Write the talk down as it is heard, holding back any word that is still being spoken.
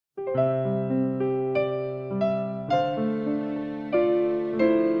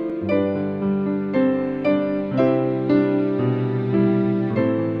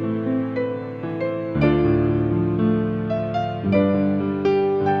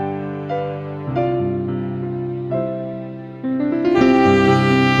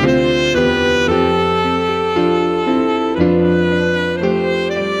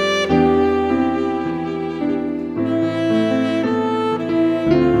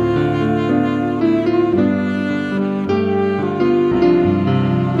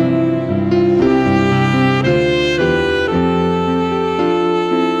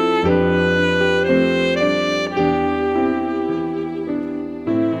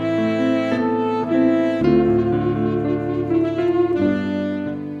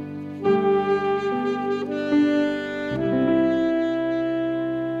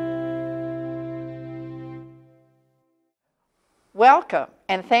Welcome,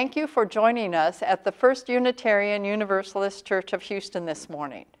 and thank you for joining us at the First Unitarian Universalist Church of Houston this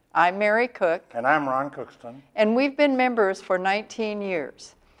morning. I'm Mary Cook. And I'm Ron Cookston. And we've been members for 19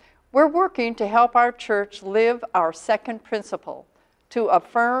 years. We're working to help our church live our second principle, to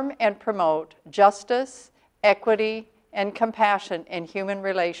affirm and promote justice, equity, and compassion in human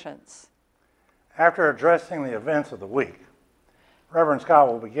relations. After addressing the events of the week, Reverend Scott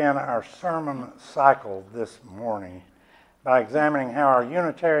will begin our sermon cycle this morning by examining how our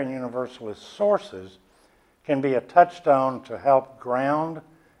Unitarian Universalist sources can be a touchstone to help ground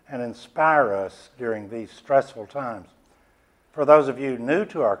and inspire us during these stressful times. For those of you new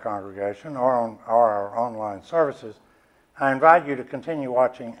to our congregation or our online services, I invite you to continue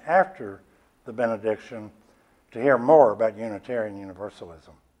watching after the benediction to hear more about Unitarian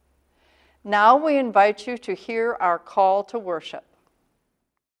Universalism. Now we invite you to hear our call to worship.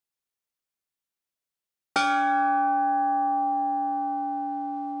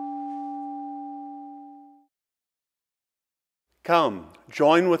 Come,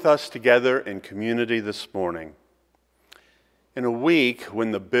 join with us together in community this morning. In a week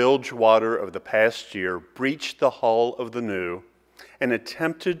when the bilge water of the past year breached the hull of the new and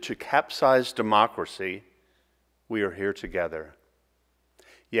attempted to capsize democracy, we are here together.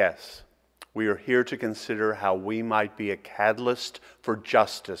 Yes, we are here to consider how we might be a catalyst for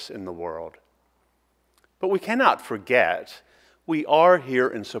justice in the world. But we cannot forget we are here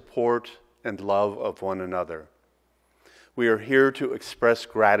in support and love of one another. We are here to express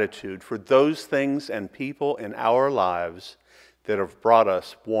gratitude for those things and people in our lives that have brought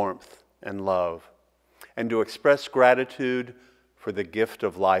us warmth and love, and to express gratitude for the gift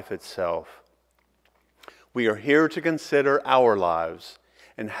of life itself. We are here to consider our lives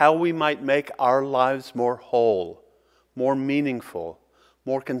and how we might make our lives more whole, more meaningful,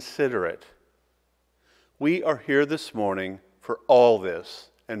 more considerate. We are here this morning for all this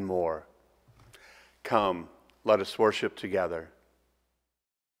and more. Come, let us worship together.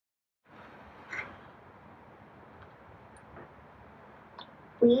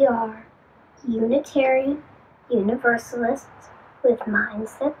 We are Unitarian Universalists with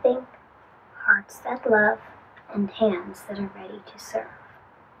minds that think, hearts that love, and hands that are ready to serve.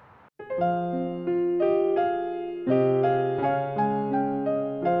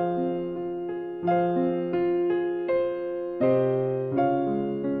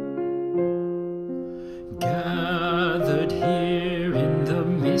 Gathered here in the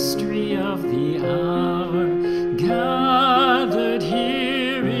mystery of the hour, gathered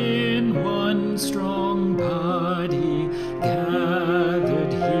here in one strong body,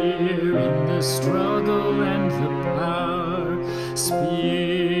 gathered here in the struggle and the power, Spirit,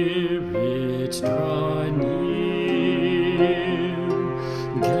 draw near.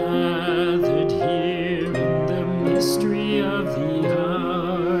 Gathered here in the mystery of the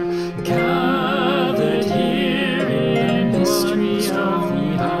hour, gathered here in the mystery of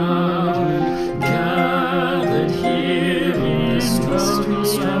the hour, gathered here in the mystery of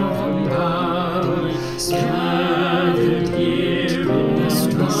the hour, gathered here in the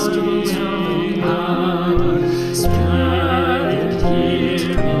mystery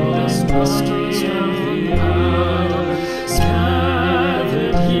of the hour, gathered here in the mystery of the hour,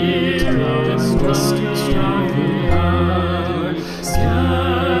 gathered here in the mystery of the hour,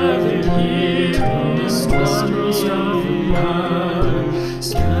 gathered here in the mystery of the hour,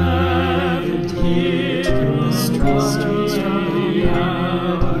 gathered here in the mystery of the hour, gathered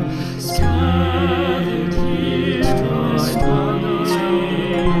here in the mystery of the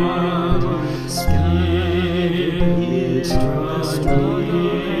hour, Spirit, draw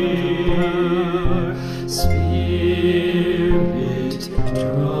near, Spirit,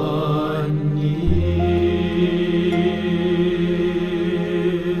 draw near.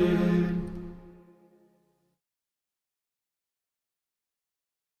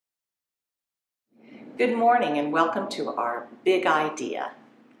 Good morning and welcome to our big idea.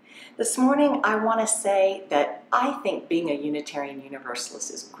 This morning I want to say that I think being a Unitarian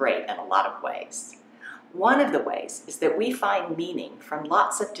Universalist is great in a lot of ways. One of the ways is that we find meaning from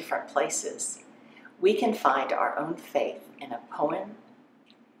lots of different places. We can find our own faith in a poem,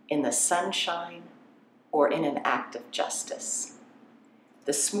 in the sunshine, or in an act of justice.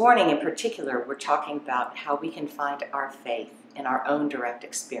 This morning in particular, we're talking about how we can find our faith in our own direct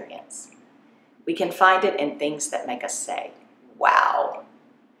experience. We can find it in things that make us say, wow.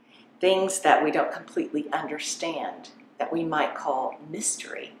 Things that we don't completely understand, that we might call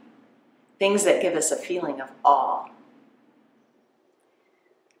mystery. Things that give us a feeling of awe.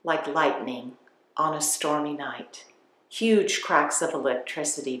 Like lightning on a stormy night, huge cracks of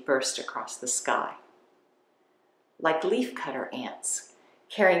electricity burst across the sky. like leafcutter ants,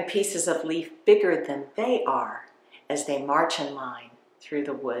 carrying pieces of leaf bigger than they are as they march in line through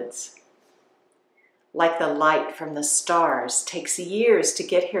the woods. Like the light from the stars takes years to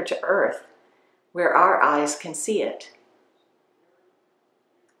get here to Earth, where our eyes can see it.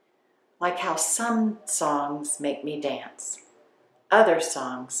 Like how some songs make me dance, other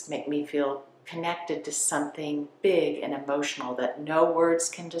songs make me feel connected to something big and emotional that no words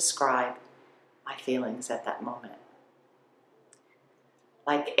can describe my feelings at that moment.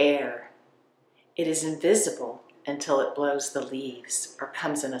 Like air, it is invisible until it blows the leaves or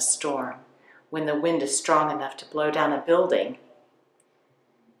comes in a storm, when the wind is strong enough to blow down a building.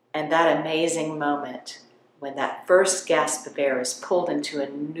 And that amazing moment when that first gasp of air is pulled into a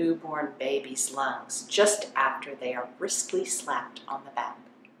newborn baby's lungs just after they are briskly slapped on the back.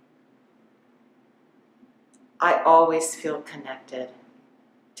 I always feel connected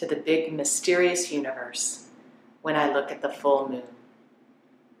to the big mysterious universe when I look at the full moon.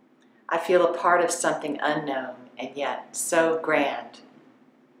 I feel a part of something unknown and yet so grand.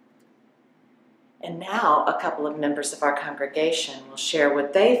 And now a couple of members of our congregation will share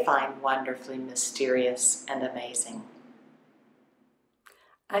what they find wonderfully mysterious and amazing.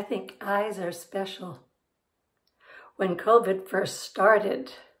 I think eyes are special. When COVID first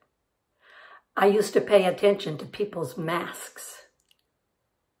started, I used to pay attention to people's masks,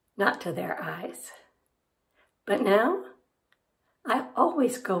 not to their eyes. But now, I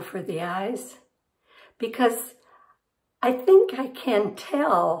always go for the eyes because I think I can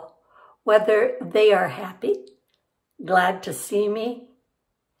tell whether they are happy, glad to see me,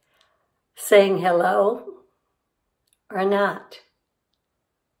 saying hello, or not.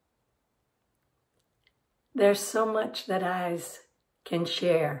 There's so much that eyes can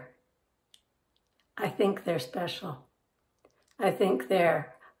share. I think they're special. I think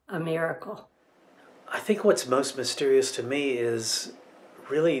they're a miracle. I think what's most mysterious to me is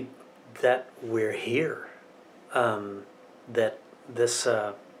really that we're here. That this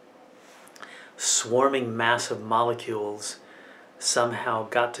swarming mass of molecules somehow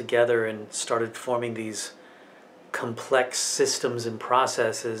got together and started forming these complex systems and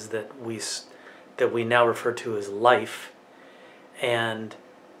processes that we now refer to as life, and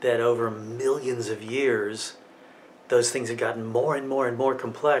that over millions of years those things have gotten more and more and more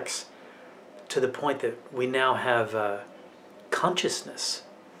complex to the point that we now have consciousness.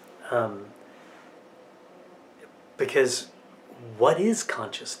 Because what is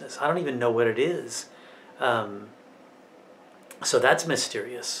consciousness? I don't even know what it is. So that's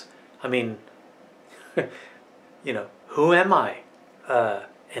mysterious. I mean, who am I?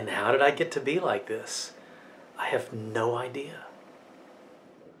 And how did I get to be like this? I have no idea.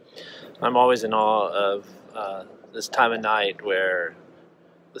 I'm always in awe of this time of night where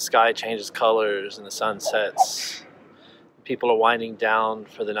the sky changes colors and the sun sets. People are winding down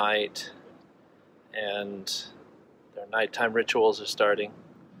for the night and their nighttime rituals are starting.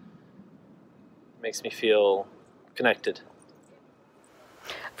 It makes me feel connected.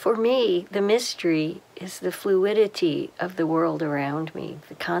 For me, the mystery is the fluidity of the world around me,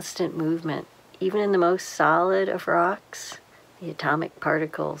 the constant movement. Even in the most solid of rocks, the atomic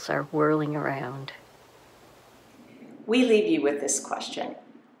particles are whirling around. We leave you with this question.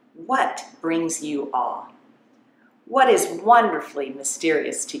 What brings you awe? What is wonderfully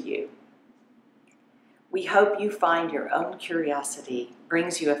mysterious to you? We hope you find your own curiosity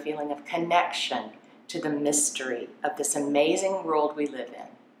brings you a feeling of connection to the mystery of this amazing world we live in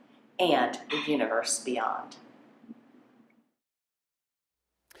and the universe beyond.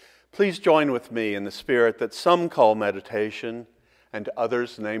 Please join with me in the spirit that some call meditation and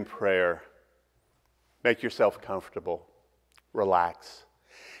others name prayer. Make yourself comfortable. Relax.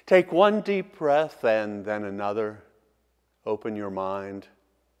 Take one deep breath and then another. Open your mind.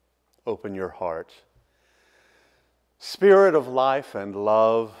 Open your heart. Spirit of life and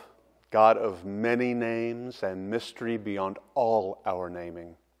love, God of many names and mystery beyond all our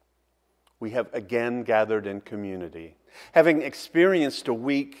naming, we have again gathered in community, having experienced a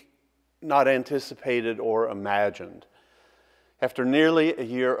week not anticipated or imagined. After nearly a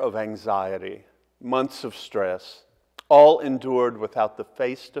year of anxiety, months of stress, all endured without the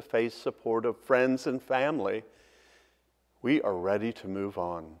face-to-face support of friends and family, we are ready to move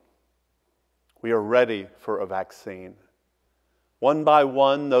on. We are ready for a vaccine. One by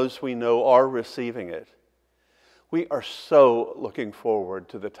one, those we know are receiving it. We are so looking forward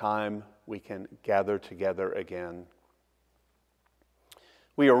to the time we can gather together again.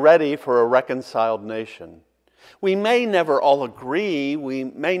 We are ready for a reconciled nation. We may never all agree, we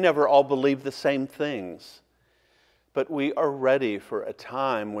may never all believe the same things, but we are ready for a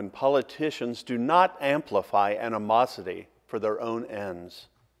time when politicians do not amplify animosity for their own ends.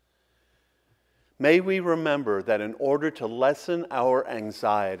 May we remember that in order to lessen our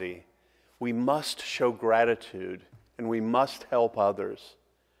anxiety, we must show gratitude and we must help others.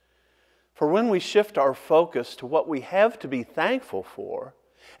 For when we shift our focus to what we have to be thankful for,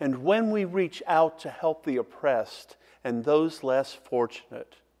 and when we reach out to help the oppressed and those less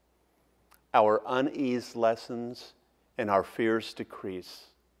fortunate, our unease lessens and our fears decrease.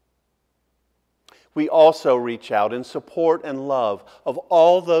 We also reach out in support and love of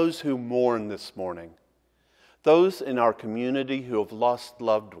all those who mourn this morning, those in our community who have lost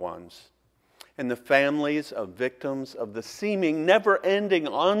loved ones, and the families of victims of the seeming never-ending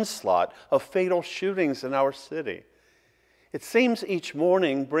onslaught of fatal shootings in our city. It seems each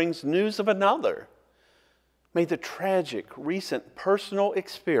morning brings news of another. May the tragic recent personal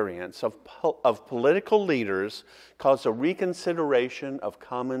experience of political leaders cause a reconsideration of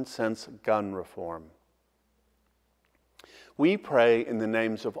common sense gun reform. We pray in the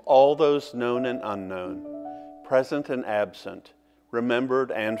names of all those known and unknown, present and absent, remembered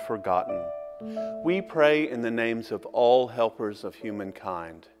and forgotten. We pray in the names of all helpers of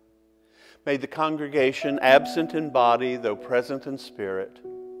humankind. May the congregation, absent in body, though present in spirit,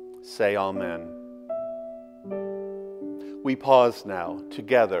 say Amen. We pause now,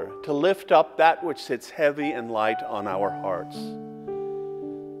 together, to lift up that which sits heavy and light on our hearts.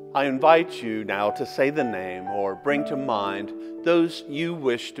 I invite you now to say the name or bring to mind those you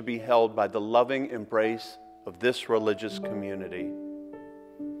wish to be held by the loving embrace of this religious community.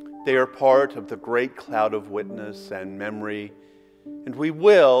 They are part of the great cloud of witness and memory, and we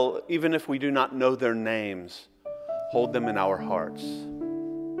will, even if we do not know their names, hold them in our hearts.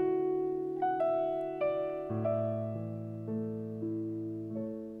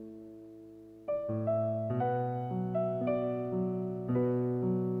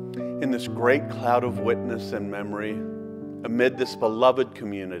 In this great cloud of witness and memory, amid this beloved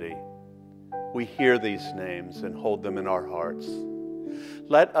community, we hear these names and hold them in our hearts.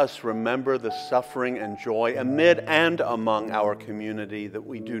 Let us remember the suffering and joy amid and among our community that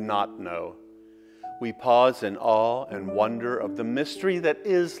we do not know. We pause in awe and wonder of the mystery that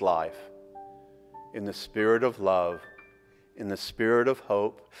is life. In the spirit of love, in the spirit of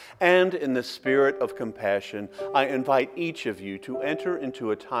hope, and in the spirit of compassion, I invite each of you to enter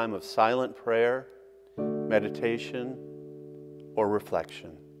into a time of silent prayer, meditation, or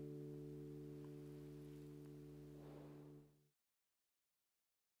reflection.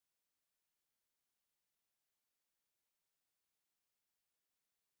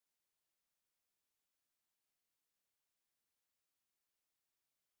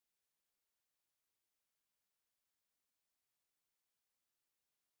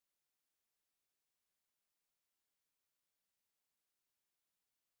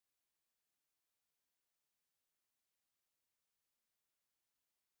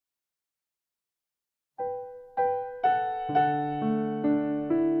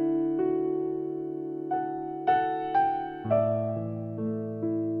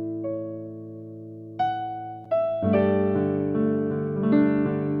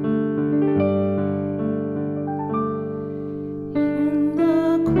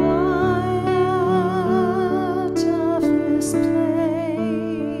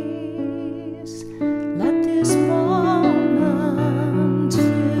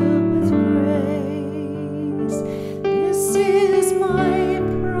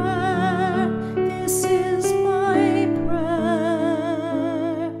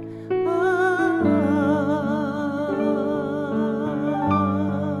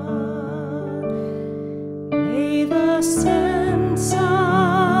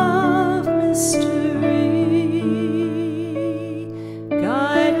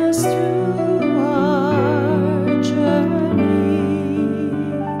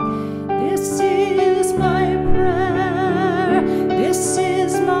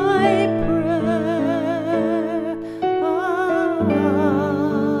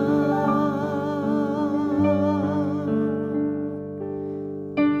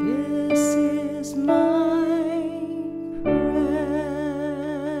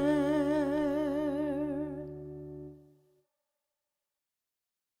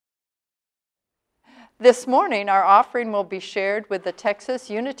 This morning, our offering will be shared with the Texas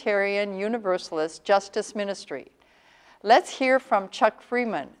Unitarian Universalist Justice Ministry. Let's hear from Chuck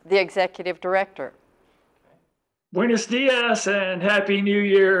Freeman, the Executive Director. Buenos dias and Happy New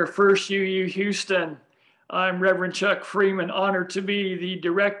Year, First UU Houston. I'm Reverend Chuck Freeman, honored to be the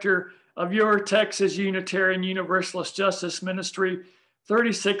Director of your Texas Unitarian Universalist Justice Ministry.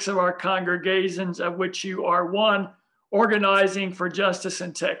 36 of our congregations, of which you are one, organizing for justice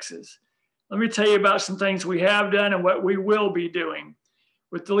in Texas. Let me tell you about some things we have done and what we will be doing.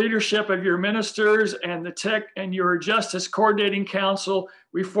 With the leadership of your ministers and your Justice Coordinating Council,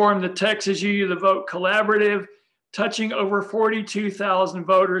 we formed the Texas UU the Vote Collaborative, touching over 42,000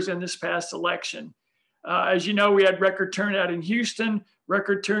 voters in this past election. As you know, we had record turnout in Houston,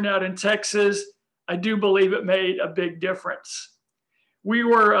 record turnout in Texas. I do believe it made a big difference. We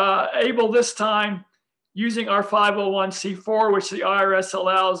were able this time, using our 501c4, which the IRS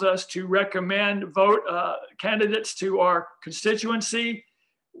allows us to recommend vote candidates to our constituency.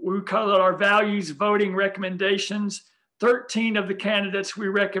 We call it our values voting recommendations. 13 of the candidates we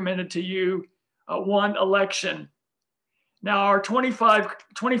recommended to you won election. Now, our 25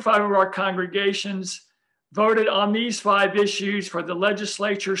 of our congregations voted on these 5 issues for the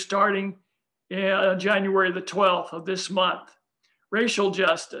legislature starting January the 12th of this month. Racial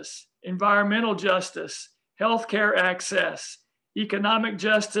justice, environmental justice, healthcare access, economic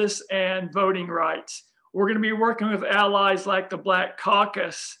justice, and voting rights. We're going to be working with allies like the Black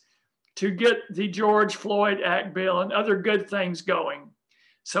Caucus to get the George Floyd Act bill and other good things going.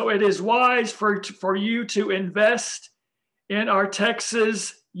 So it is wise for you to invest in our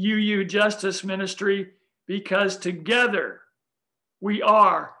Texas UU Justice Ministry, because together we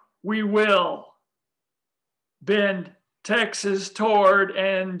will bend Texas toward,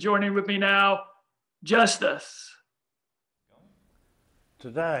 and joining with me now, justice.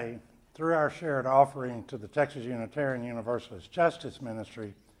 Today, through our shared offering to the Texas Unitarian Universalist Justice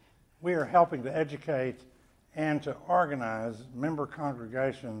Ministry, we are helping to educate and to organize member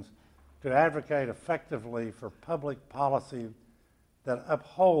congregations to advocate effectively for public policy that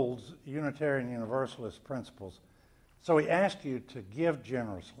upholds Unitarian Universalist principles. So we ask you to give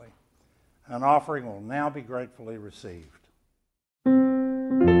generously. An offering will now be gratefully received.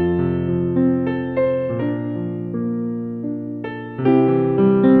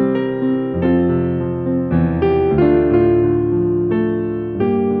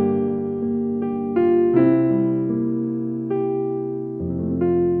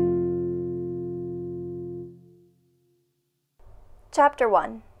 Chapter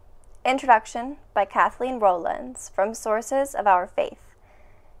 1, Introduction by Kathleen Rowlands from Sources of Our Faith.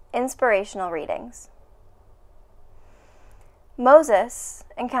 Inspirational readings. Moses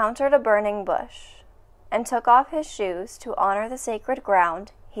encountered a burning bush and took off his shoes to honor the sacred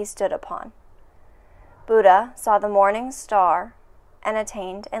ground he stood upon. Buddha saw the morning star and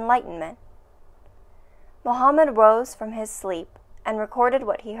attained enlightenment. Muhammad rose from his sleep and recorded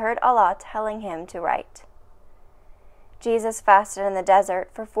what he heard Allah telling him to write. Jesus fasted in the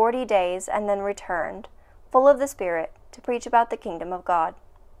desert for 40 days and then returned, full of the Spirit, to preach about the kingdom of God.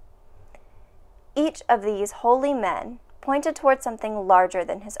 Each of these holy men pointed towards something larger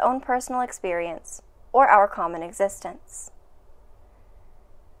than his own personal experience or our common existence.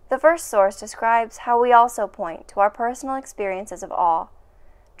 The first source describes how we also point to our personal experiences of awe,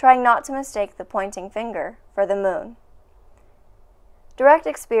 trying not to mistake the pointing finger for the moon. Direct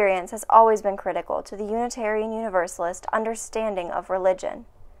experience has always been critical to the Unitarian Universalist understanding of religion.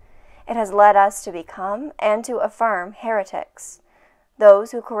 It has led us to become and to affirm heretics,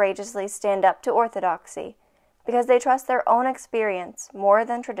 those who courageously stand up to orthodoxy because they trust their own experience more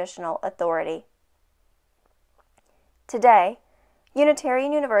than traditional authority. Today,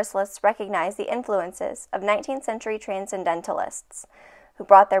 Unitarian Universalists recognize the influences of 19th century transcendentalists who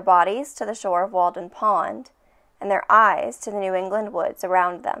brought their bodies to the shore of Walden Pond and their eyes to the New England woods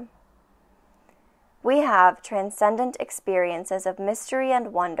around them. We have transcendent experiences of mystery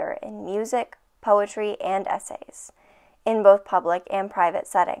and wonder in music, poetry, and essays, in both public and private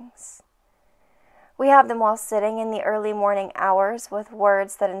settings. We have them while sitting in the early morning hours with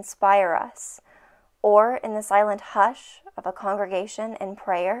words that inspire us, or in the silent hush of a congregation in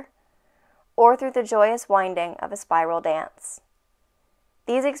prayer, or through the joyous winding of a spiral dance.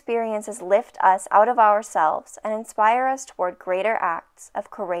 These experiences lift us out of ourselves and inspire us toward greater acts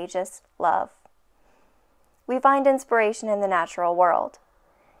of courageous love. We find inspiration in the natural world,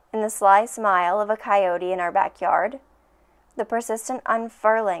 in the sly smile of a coyote in our backyard, the persistent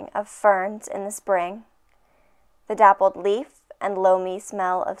unfurling of ferns in the spring, the dappled leaf and loamy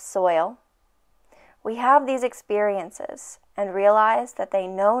smell of soil. We have these experiences and realize that they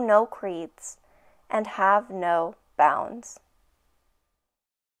know no creeds and have no bounds.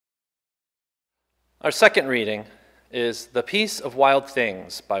 Our second reading is The Peace of Wild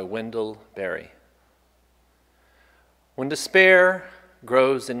Things by Wendell Berry. When despair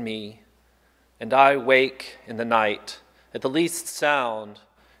grows in me, and I wake in the night at the least sound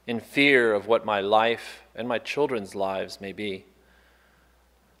in fear of what my life and my children's lives may be,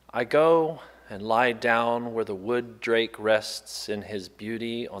 I go and lie down where the wood drake rests in his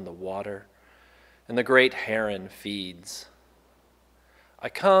beauty on the water, and the great heron feeds. I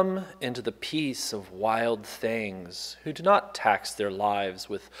come into the peace of wild things who do not tax their lives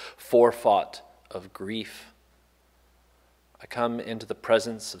with forethought of grief. I come into the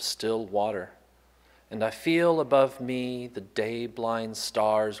presence of still water, and I feel above me the day-blind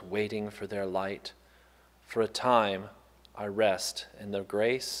stars waiting for their light. For a time, I rest in the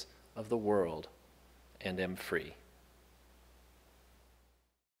grace of the world and am free.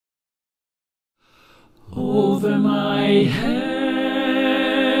 Over my head,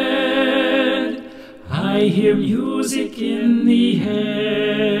 I hear music in the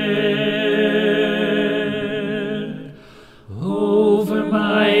air. Over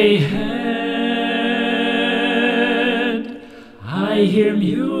my head, I hear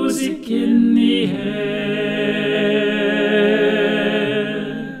music in the air.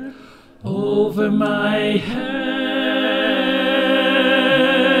 Over my head,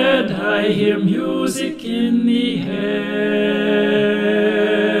 I hear music in the air.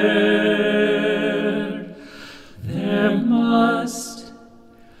 There must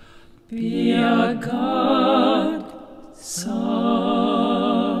be a God somewhere.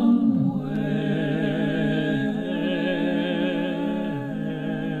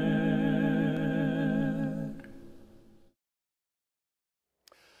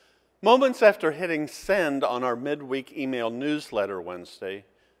 Moments after hitting send on our midweek email newsletter Wednesday,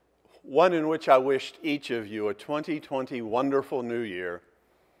 one in which I wished each of you a 2020 wonderful new year,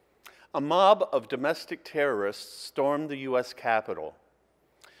 a mob of domestic terrorists stormed the U.S. Capitol.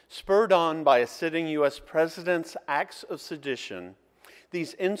 Spurred on by a sitting U.S. president's acts of sedition,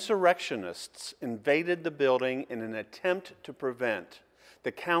 these insurrectionists invaded the building in an attempt to prevent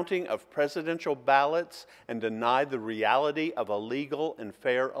the counting of presidential ballots and deny the reality of a legal and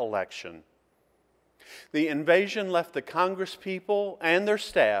fair election. The invasion left the Congresspeople and their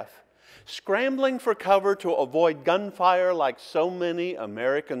staff scrambling for cover to avoid gunfire like so many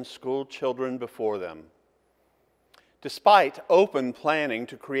American school children before them. Despite open planning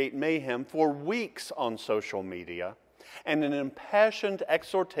to create mayhem for weeks on social media and an impassioned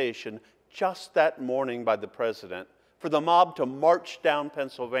exhortation just that morning by the president for the mob to march down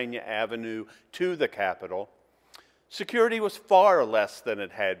Pennsylvania Avenue to the Capitol, security was far less than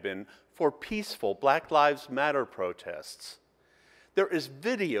it had been for peaceful Black Lives Matter protests. There is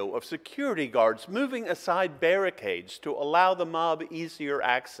video of security guards moving aside barricades to allow the mob easier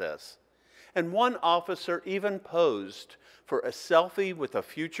access. And one officer even posed for a selfie with a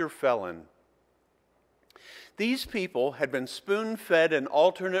future felon. These people had been spoon-fed an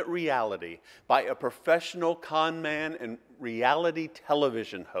alternate reality by a professional con man and reality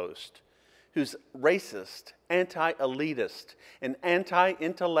television host whose racist, anti-elitist, and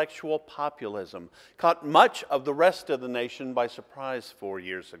anti-intellectual populism caught much of the rest of the nation by surprise 4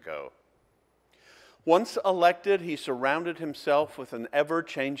 years ago. Once elected, he surrounded himself with an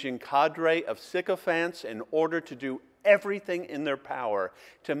ever-changing cadre of sycophants in order to do everything in their power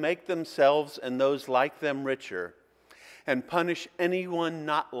to make themselves and those like them richer and punish anyone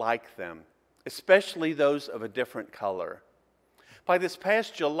not like them, especially those of a different color. By this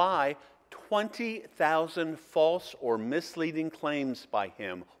past July, 20,000 false or misleading claims by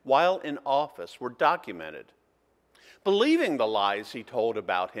him while in office were documented. Believing the lies he told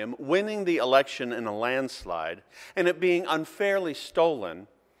about him winning the election in a landslide and it being unfairly stolen,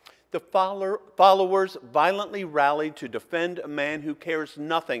 the followers violently rallied to defend a man who cares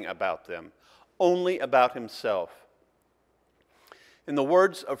nothing about them, only about himself. In the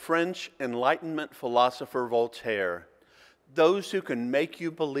words of French Enlightenment philosopher Voltaire, those who can make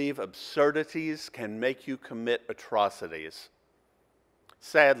you believe absurdities can make you commit atrocities.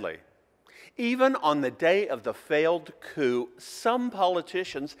 Sadly, even on the day of the failed coup, some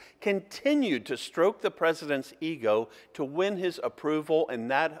politicians continued to stroke the president's ego to win his approval and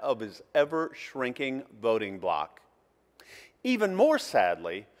that of his ever-shrinking voting bloc. Even more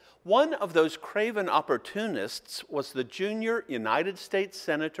sadly, one of those craven opportunists was the junior United States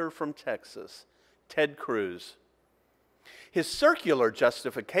Senator from Texas, Ted Cruz. His circular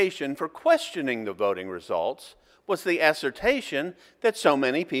justification for questioning the voting results was the assertion that so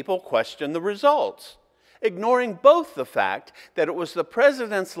many people questioned the results, ignoring both the fact that it was the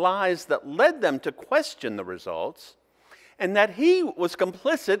president's lies that led them to question the results and that he was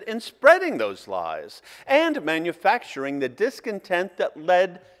complicit in spreading those lies and manufacturing the discontent that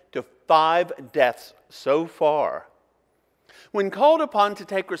led to 5 deaths so far. When called upon to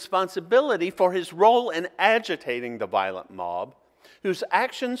take responsibility for his role in agitating the violent mob, whose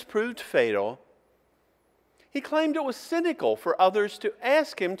actions proved fatal, He claimed it was cynical for others to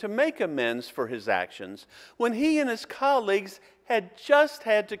ask him to make amends for his actions when he and his colleagues had just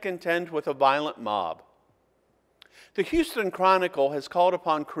had to contend with a violent mob. The Houston Chronicle has called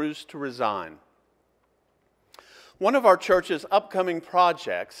upon Cruz to resign. One of our church's upcoming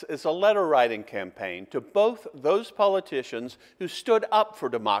projects is a letter-writing campaign to both those politicians who stood up for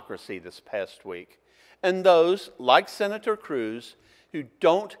democracy this past week and those, like Senator Cruz, who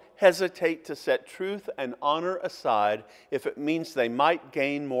don't hesitate to set truth and honor aside if it means they might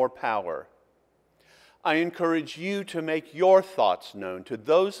gain more power. I encourage you to make your thoughts known to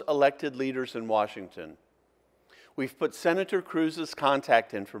those elected leaders in Washington. We've put Senator Cruz's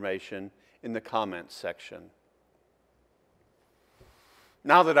contact information in the comments section.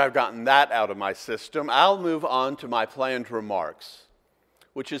 Now that I've gotten that out of my system, I'll move on to my planned remarks,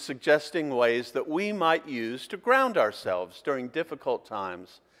 which is suggesting ways that we might use to ground ourselves during difficult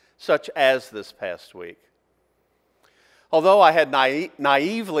times, such as this past week. Although I had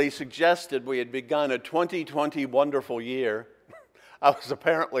naively suggested we had begun a 2020 wonderful year, I was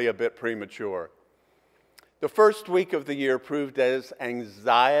apparently a bit premature. The first week of the year proved as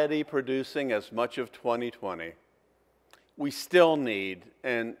anxiety-producing as much of 2020. We still need,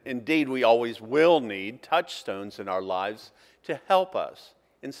 and indeed we always will need, touchstones in our lives to help us,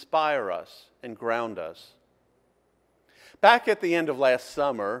 inspire us, and ground us. Back at the end of last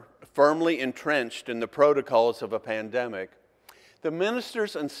summer, firmly entrenched in the protocols of a pandemic, the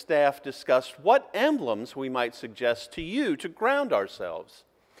ministers and staff discussed what emblems we might suggest to you to ground ourselves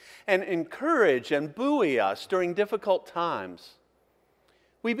and encourage and buoy us during difficult times.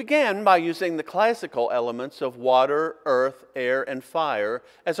 We began by using the classical elements of water, earth, air, and fire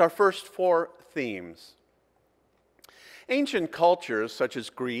as our first four themes. Ancient cultures such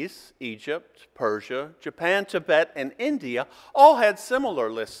as Greece, Egypt, Persia, Japan, Tibet, and India all had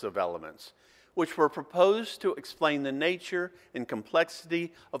similar lists of elements, which were proposed to explain the nature and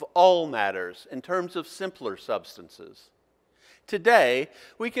complexity of all matters in terms of simpler substances. Today,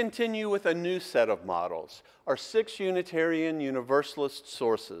 we continue with a new set of models, our 6 Unitarian Universalist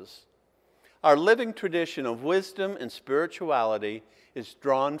sources. Our living tradition of wisdom and spirituality is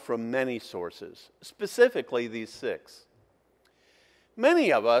drawn from many sources, specifically these 6.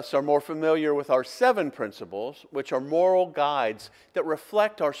 Many of us are more familiar with our 7 principles, which are moral guides that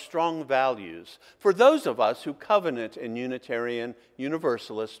reflect our strong values for those of us who covenant in Unitarian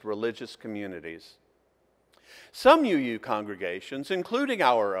Universalist religious communities. Some UU congregations, including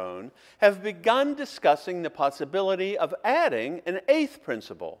our own, have begun discussing the possibility of adding an 8th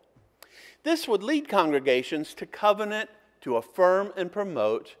principle. This would lead congregations to covenant, to affirm and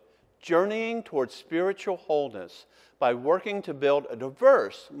promote, journeying towards spiritual wholeness by working to build a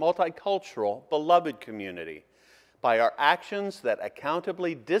diverse, multicultural, beloved community, by our actions that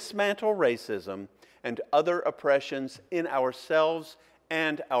accountably dismantle racism and other oppressions in ourselves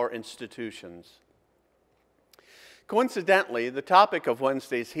and our institutions. Coincidentally, the topic of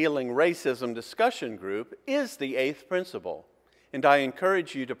Wednesday's Healing Racism discussion group is the 8th principle, and I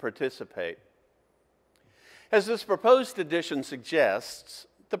encourage you to participate. As this proposed edition suggests,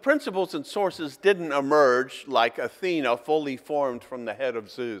 the principles and sources didn't emerge like Athena fully formed from the head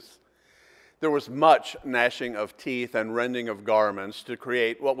of Zeus. There was much gnashing of teeth and rending of garments to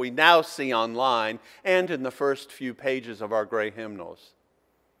create what we now see online and in the first few pages of our gray hymnals.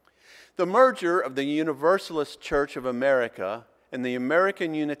 The merger of the Universalist Church of America and the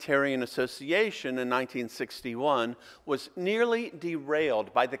American Unitarian Association in 1961 was nearly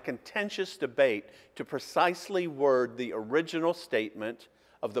derailed by the contentious debate to precisely word the original statement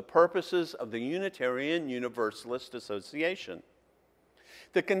of the purposes of the Unitarian Universalist Association.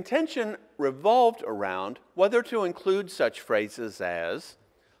 The contention revolved around whether to include such phrases as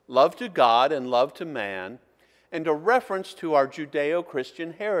love to God and love to man, and a reference to our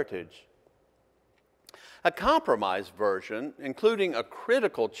Judeo-Christian heritage. A compromise version, including a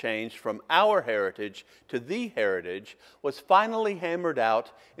critical change from our heritage to the heritage, was finally hammered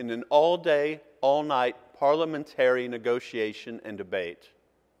out in an all-day, all-night parliamentary negotiation and debate.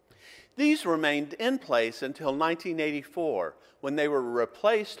 These remained in place until 1984, when they were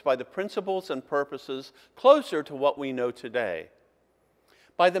replaced by the principles and purposes closer to what we know today.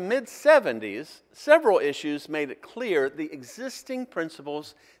 By the mid-70s, several issues made it clear the existing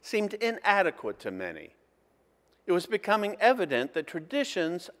principles seemed inadequate to many. It was becoming evident that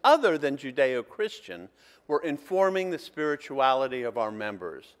traditions other than Judeo-Christian were informing the spirituality of our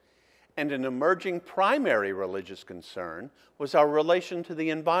members, and an emerging primary religious concern was our relation to the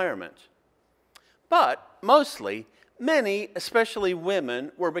environment. But mostly, many, especially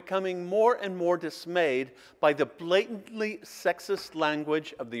women, were becoming more and more dismayed by the blatantly sexist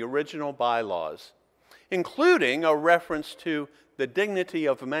language of the original bylaws, including a reference to the dignity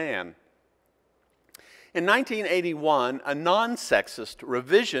of man. In 1981, a non-sexist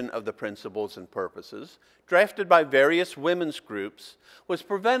revision of the Principles and Purposes, drafted by various women's groups, was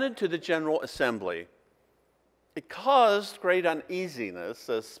presented to the General Assembly. It caused great uneasiness,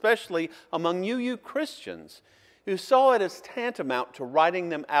 especially among UU Christians, who saw it as tantamount to writing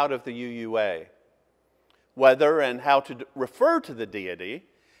them out of the UUA. Whether and how to refer to the deity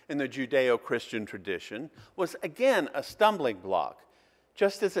in the Judeo-Christian tradition was again a stumbling block,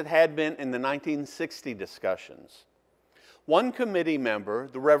 just as it had been in the 1960 discussions. One committee member,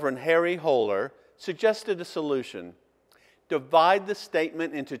 the Reverend Harry Holer, suggested a solution: divide the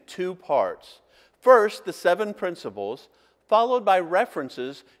statement into two parts. First, the 7 principles, followed by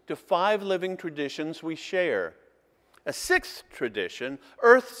references to 5 living traditions we share. A 6th tradition,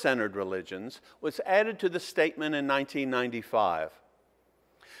 earth-centered religions, was added to the statement in 1995.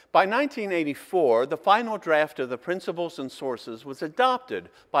 By 1984, the final draft of the Principles and Sources was adopted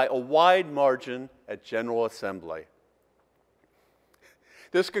by a wide margin at General Assembly.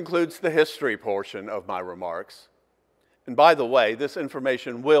 This concludes the history portion of my remarks. And by the way, this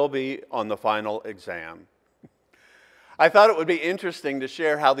information will be on the final exam. I thought it would be interesting to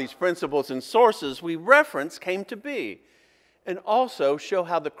share how these principles and sources we reference came to be, and also show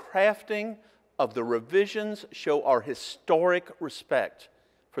how the crafting of the revisions show our historic respect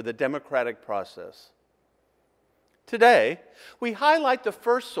for the democratic process. Today, we highlight the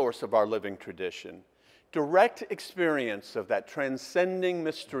first source of our living tradition, direct experience of that transcending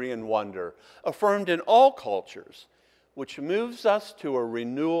mystery and wonder, affirmed in all cultures, which moves us to a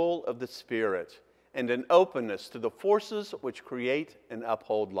renewal of the spirit and an openness to the forces which create and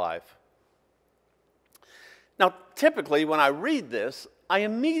uphold life. Now, typically when I read this, I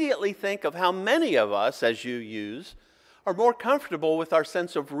immediately think of how many of us, as you use, are more comfortable with our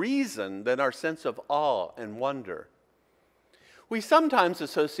sense of reason than our sense of awe and wonder. We sometimes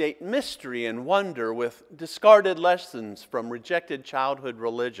associate mystery and wonder with discarded lessons from rejected childhood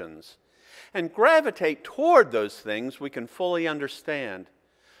religions, and gravitate toward those things we can fully understand,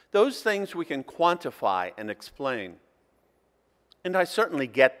 those things we can quantify and explain. And I certainly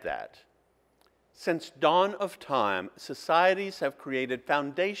get that. Since dawn of time, societies have created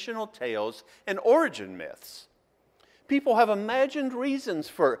foundational tales and origin myths. People have imagined reasons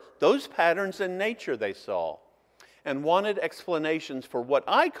for those patterns in nature they saw, and wanted explanations for what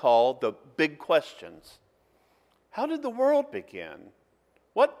I call the big questions. How did the world begin?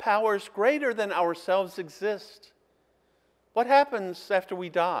 What powers greater than ourselves exist? What happens after we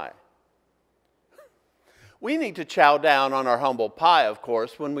die? We need to chow down on our humble pie, of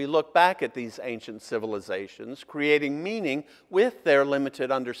course, when we look back at these ancient civilizations, creating meaning with their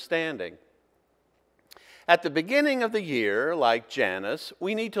limited understanding. At the beginning of the year, like Janus,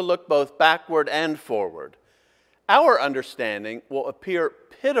 we need to look both backward and forward. Our understanding will appear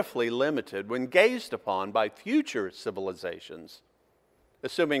pitifully limited when gazed upon by future civilizations,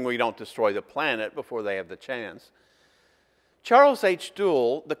 assuming we don't destroy the planet before they have the chance. Charles H.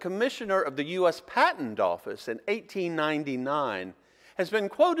 Duell, the commissioner of the U.S. Patent Office in 1899, has been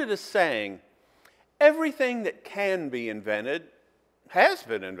quoted as saying, "Everything that can be invented has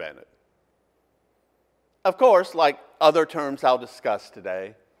been invented." Of course, like other terms I'll discuss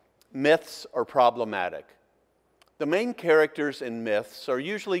today, myths are problematic. The main characters in myths are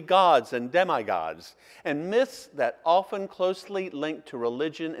usually gods and demigods, and myths that often closely link to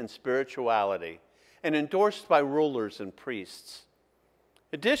religion and spirituality, and endorsed by rulers and priests.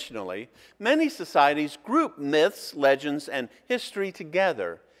 Additionally, many societies group myths, legends, and history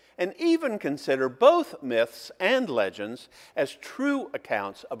together, and even consider both myths and legends as true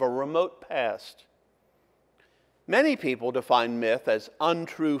accounts of a remote past. Many people define myth as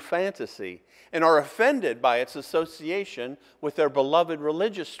untrue fantasy and are offended by its association with their beloved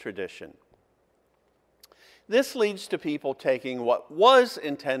religious tradition. This leads to people taking what was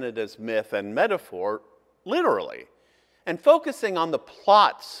intended as myth and metaphor literally, and focusing on the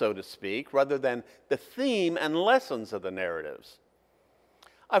plot, so to speak, rather than the theme and lessons of the narratives.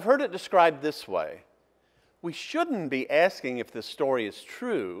 I've heard it described this way: we shouldn't be asking if this story is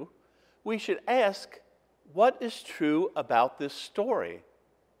true, we should ask, what is true about this story?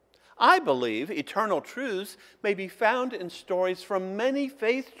 I believe eternal truths may be found in stories from many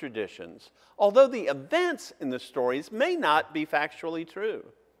faith traditions, although the events in the stories may not be factually true.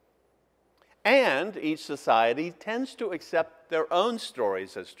 And each society tends to accept their own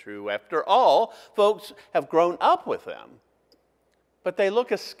stories as true. After all, folks have grown up with them. But they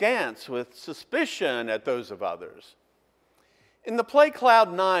look askance with suspicion at those of others. In the play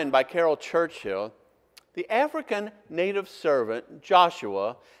Cloud 9 by Carol Churchill, The African native servant,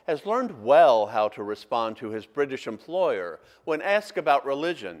 Joshua, has learned well how to respond to his British employer when asked about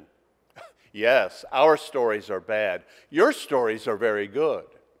religion. Yes, our stories are bad. Your stories are very good.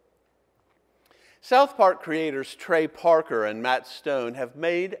 South Park creators Trey Parker and Matt Stone have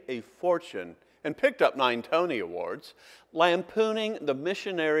made a fortune and picked up 9 Tony Awards, lampooning the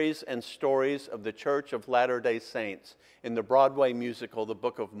missionaries and stories of the Church of Latter-day Saints in the Broadway musical The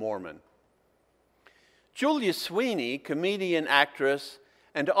Book of Mormon. Julia Sweeney, comedian, actress,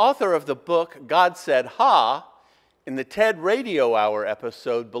 and author of the book God Said Ha, in the TED Radio Hour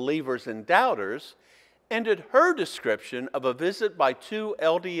episode Believers and Doubters, ended her description of a visit by 2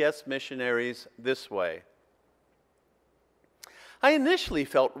 LDS missionaries this way. I initially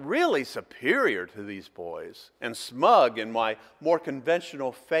felt really superior to these boys and smug in my more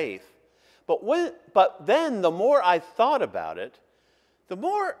conventional faith. But then the more I thought about it, the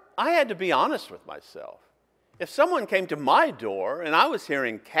more I had to be honest with myself. If someone came to my door and I was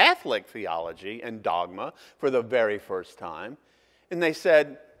hearing Catholic theology and dogma for the very first time, and they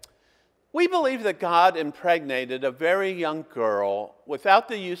said, "We believe that God impregnated a very young girl without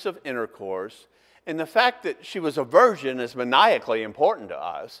the use of intercourse, and the fact that she was a virgin is maniacally important to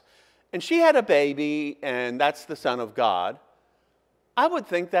us, and she had a baby, and that's the Son of God," I would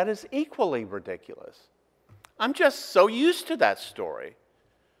think that is equally ridiculous. I'm just so used to that story.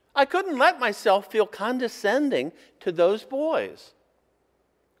 I couldn't let myself feel condescending to those boys.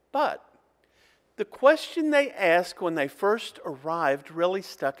 But the question they asked when they first arrived really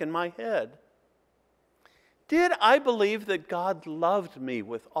stuck in my head. Did I believe that God loved me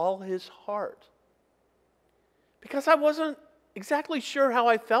with all his heart? Because I wasn't exactly sure how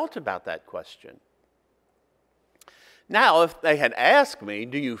I felt about that question. Now, if they had asked me,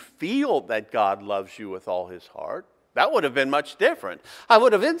 do you feel that God loves you with all his heart? That would have been much different. I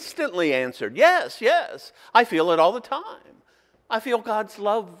would have instantly answered, yes, yes, I feel it all the time. I feel God's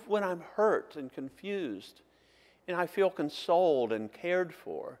love when I'm hurt and confused, and I feel consoled and cared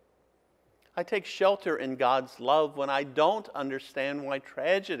for. I take shelter in God's love when I don't understand why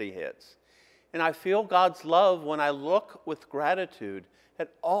tragedy hits, and I feel God's love when I look with gratitude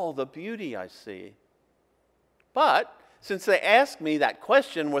at all the beauty I see. But since they asked me that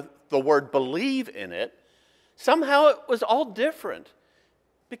question with the word believe in it, somehow it was all different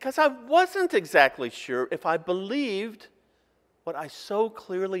because I wasn't exactly sure if I believed what I so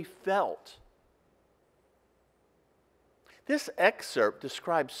clearly felt. This excerpt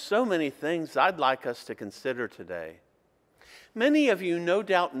describes so many things I'd like us to consider today. Many of you no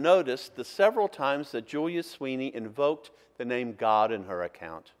doubt noticed the several times that Julia Sweeney invoked the name God in her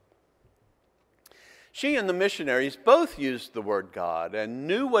account. She and the missionaries both used the word God and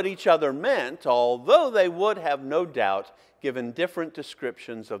knew what each other meant, although they would have no doubt given different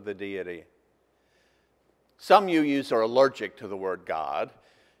descriptions of the deity. Some UUs are allergic to the word God.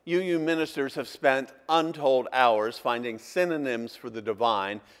 UU ministers have spent untold hours finding synonyms for the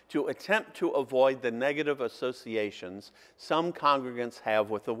divine to attempt to avoid the negative associations some congregants have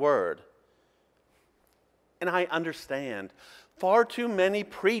with the word. And I understand. Far too many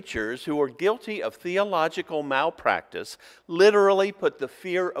preachers who are guilty of theological malpractice literally put the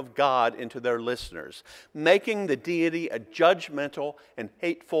fear of God into their listeners, making the deity a judgmental and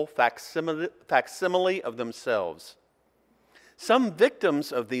hateful facsimile of themselves. Some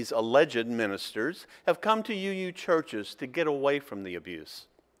victims of these alleged ministers have come to UU churches to get away from the abuse.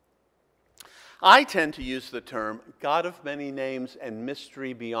 I tend to use the term God of many names and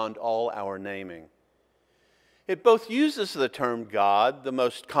mystery beyond all our naming. It both uses the term God, the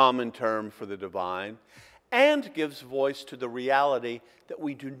most common term for the divine, and gives voice to the reality that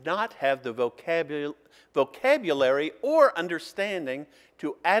we do not have the vocabulary or understanding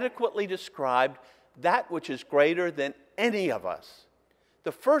to adequately describe that which is greater than any of us.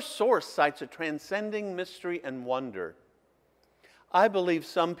 The first source cites a transcending mystery and wonder. I believe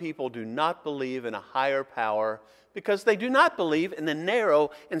some people do not believe in a higher power because they do not believe in the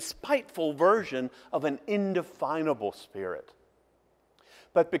narrow and spiteful version of an indefinable spirit.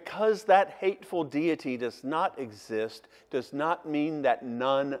 But because that hateful deity does not exist, does not mean that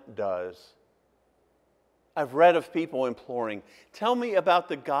none does. I've read of people imploring, tell me about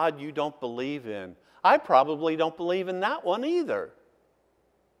the God you don't believe in. I probably don't believe in that one either.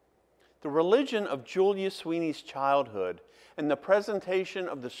 The religion of Julia Sweeney's childhood and the presentation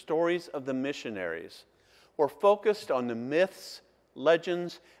of the stories of the missionaries were focused on the myths,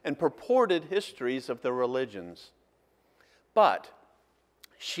 legends, and purported histories of the religions. But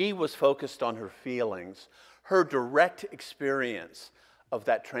she was focused on her feelings, her direct experience of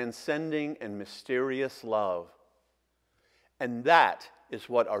that transcending and mysterious love. And that is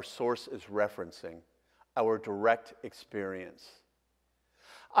what our source is referencing. our direct experience.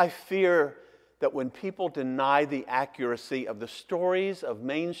 I fear that when people deny the accuracy of the stories of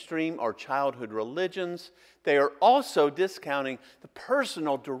mainstream or childhood religions, they are also discounting the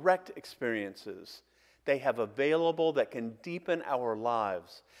personal direct experiences they have available that can deepen our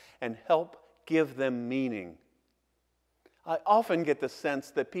lives and help give them meaning. I often get the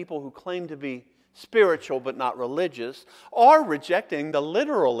sense that people who claim to be spiritual but not religious are rejecting the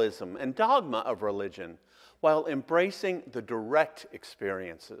literalism and dogma of religion while embracing the direct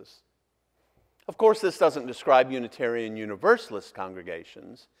experiences. Of course, this doesn't describe Unitarian Universalist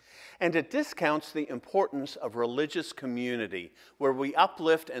congregations, and it discounts the importance of religious community where we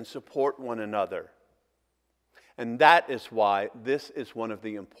uplift and support one another. And that is why this is one of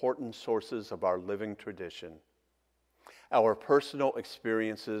the important sources of our living tradition. Our personal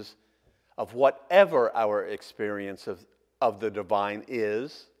experiences of whatever our experience of the divine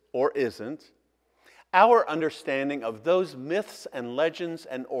is or isn't, our understanding of those myths and legends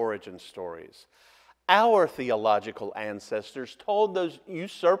and origin stories. Our theological ancestors told those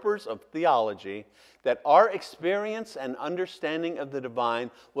usurpers of theology that our experience and understanding of the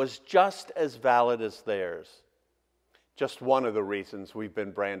divine was just as valid as theirs. Just one of the reasons we've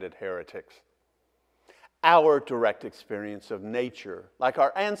been branded heretics. Our direct experience of nature, like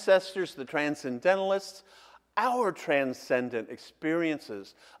our ancestors, the Transcendentalists, our transcendent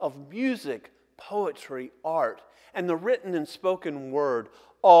experiences of music, poetry, art, and the written and spoken word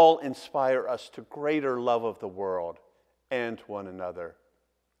all inspire us to greater love of the world and one another.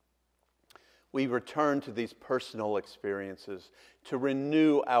 We return to these personal experiences to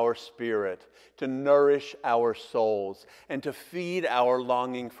renew our spirit, to nourish our souls, and to feed our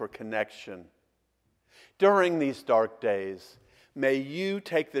longing for connection. During these dark days, may you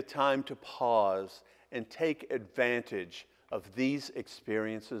take the time to pause and take advantage of these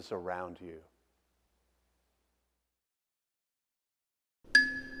experiences around you.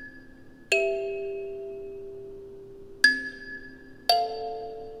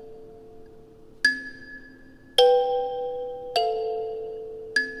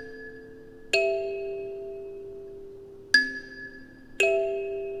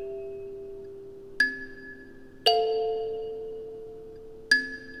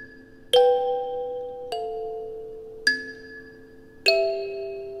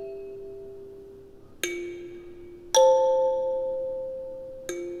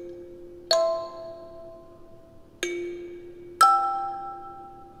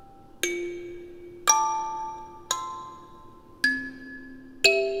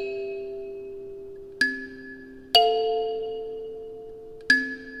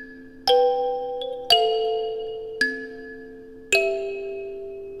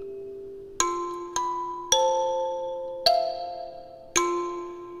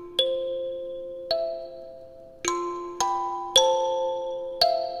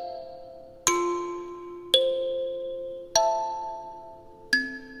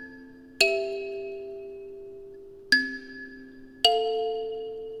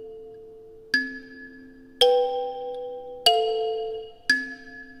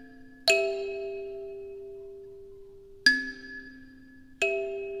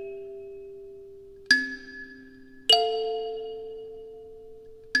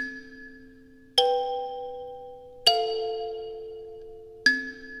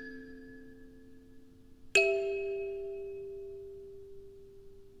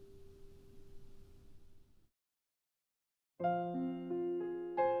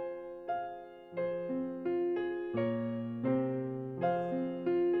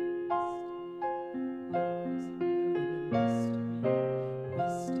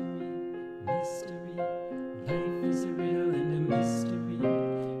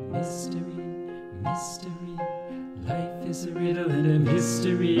 is a riddle and a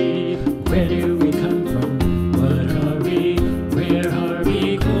mystery. Where do we come from? What are we? Where are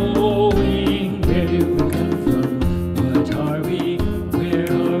we going? Where do we come from? What are we? Where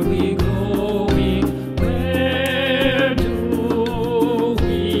are we going? Where do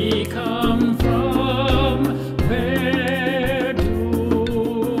we come from? Where do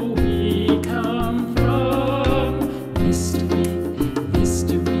we come from? Mystery,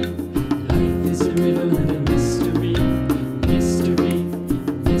 mystery, life is a riddle and a mystery. Mystery,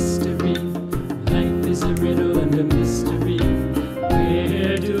 mystery,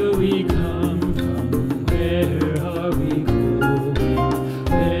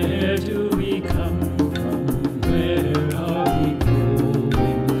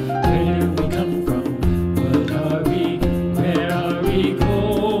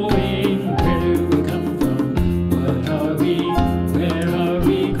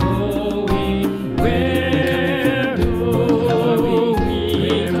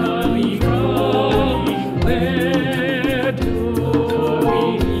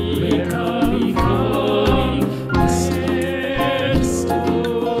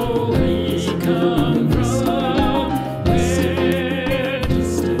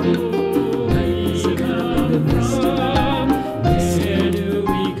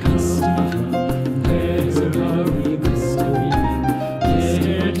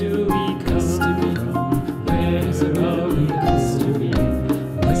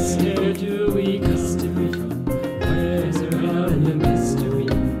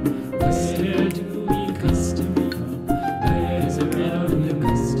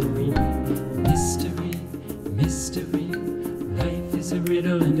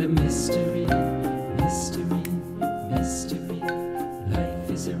 riddle and a mystery. Mystery, mystery. Life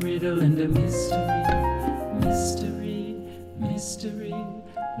is a riddle and a mystery. Mystery, mystery.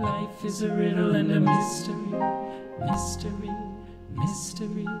 Life is a riddle and a mystery. Mystery,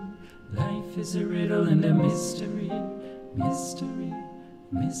 mystery. Life is a riddle and a mystery. Mystery,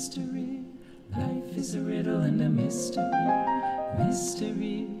 mystery. Life is a riddle and a mystery.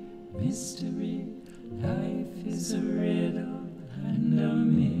 Mystery, mystery. Life is a riddle and a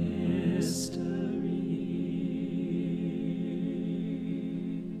mystery.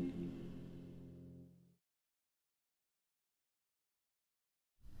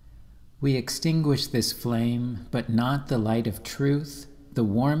 We extinguish this flame, but not the light of truth, the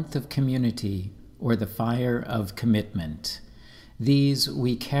warmth of community, or the fire of commitment. These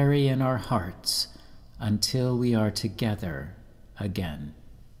we carry in our hearts until we are together again.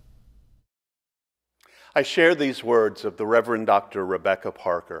 I share these words of the Reverend Dr. Rebecca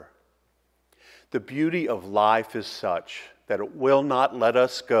Parker. The beauty of life is such that it will not let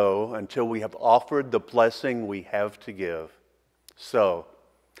us go until we have offered the blessing we have to give. So,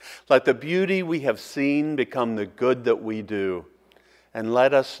 let the beauty we have seen become the good that we do, and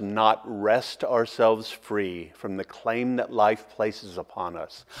let us not wrest ourselves free from the claim that life places upon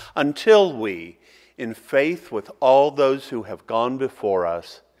us until we, in faith with all those who have gone before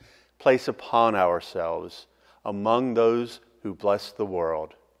us, place upon ourselves among those who bless the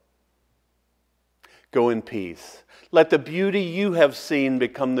world. Go in peace. Let the beauty you have seen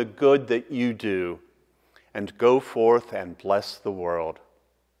become the good that you do, and go forth and bless the world.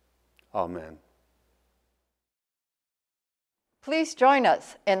 Amen. Please join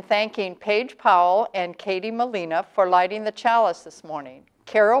us in thanking Paige Powell and Katie Molina for lighting the chalice this morning,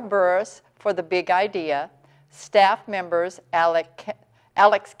 Carol Burris for the big idea, staff members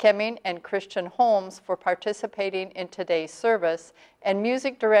Alex Kemming and Christian Holmes for participating in today's service, and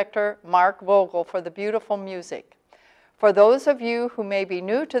music director Mark Vogel for the beautiful music. For those of you who may be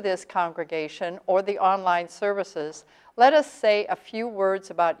new to this congregation or the online services, let us say a few words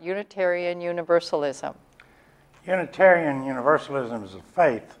about Unitarian Universalism. Unitarian Universalism is a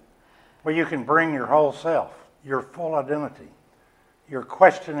faith where you can bring your whole self, your full identity, your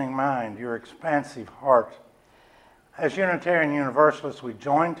questioning mind, your expansive heart. As Unitarian Universalists, we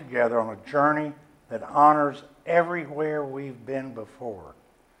join together on a journey that honors everywhere we've been before.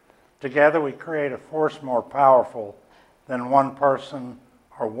 Together we create a force more powerful than one person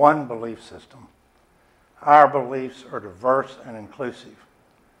or one belief system. Our beliefs are diverse and inclusive.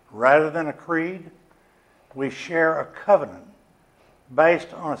 Rather than a creed, we share a covenant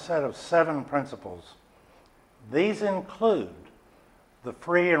based on a set of 7 principles. These include the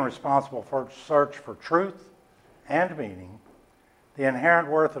free and responsible search for truth and meaning, the inherent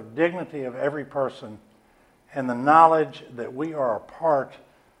worth of dignity of every person, and the knowledge that we are a part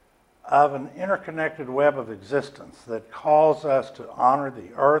of an interconnected web of existence that calls us to honor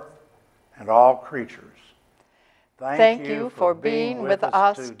the earth and all creatures. Thank you for being with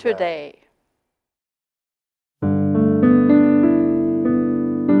us today.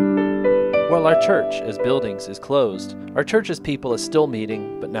 While our church as buildings is closed, our church as people is still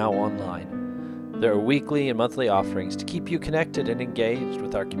meeting, but now online. There are weekly and monthly offerings to keep you connected and engaged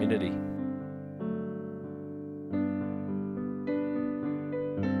with our community.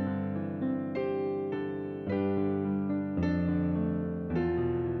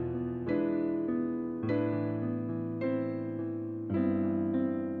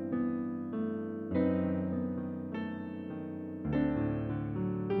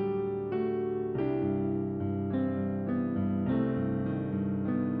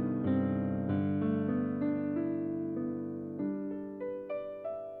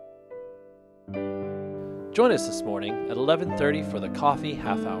 Join us this morning at 11:30 for the coffee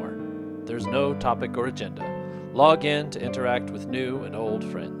half hour. There's no topic or agenda. Log in to interact with new and old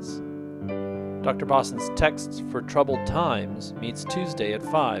friends. Dr. Boston's Texts for Troubled Times meets Tuesday at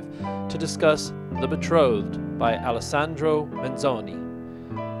 5 to discuss The Betrothed by Alessandro Manzoni.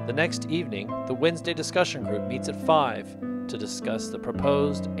 The next evening, the Wednesday discussion group meets at 5 to discuss the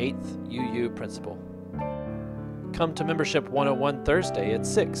proposed 8th UU principle. Come to Membership 101 Thursday at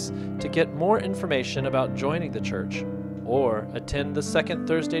 6 to get more information about joining the church, or attend the second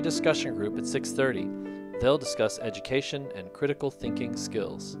Thursday discussion group at 6:30. They'll discuss education and critical thinking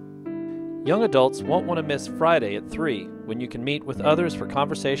skills. Young adults won't want to miss Friday at 3 when you can meet with others for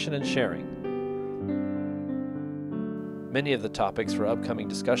conversation and sharing. Many of the topics for upcoming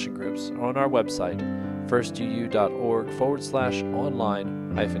discussion groups are on our website,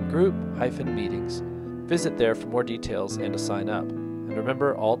 firstuuhouston.org/online-group-meetings. Visit there for more details and to sign up. And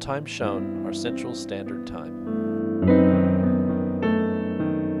remember, all times shown are Central Standard Time.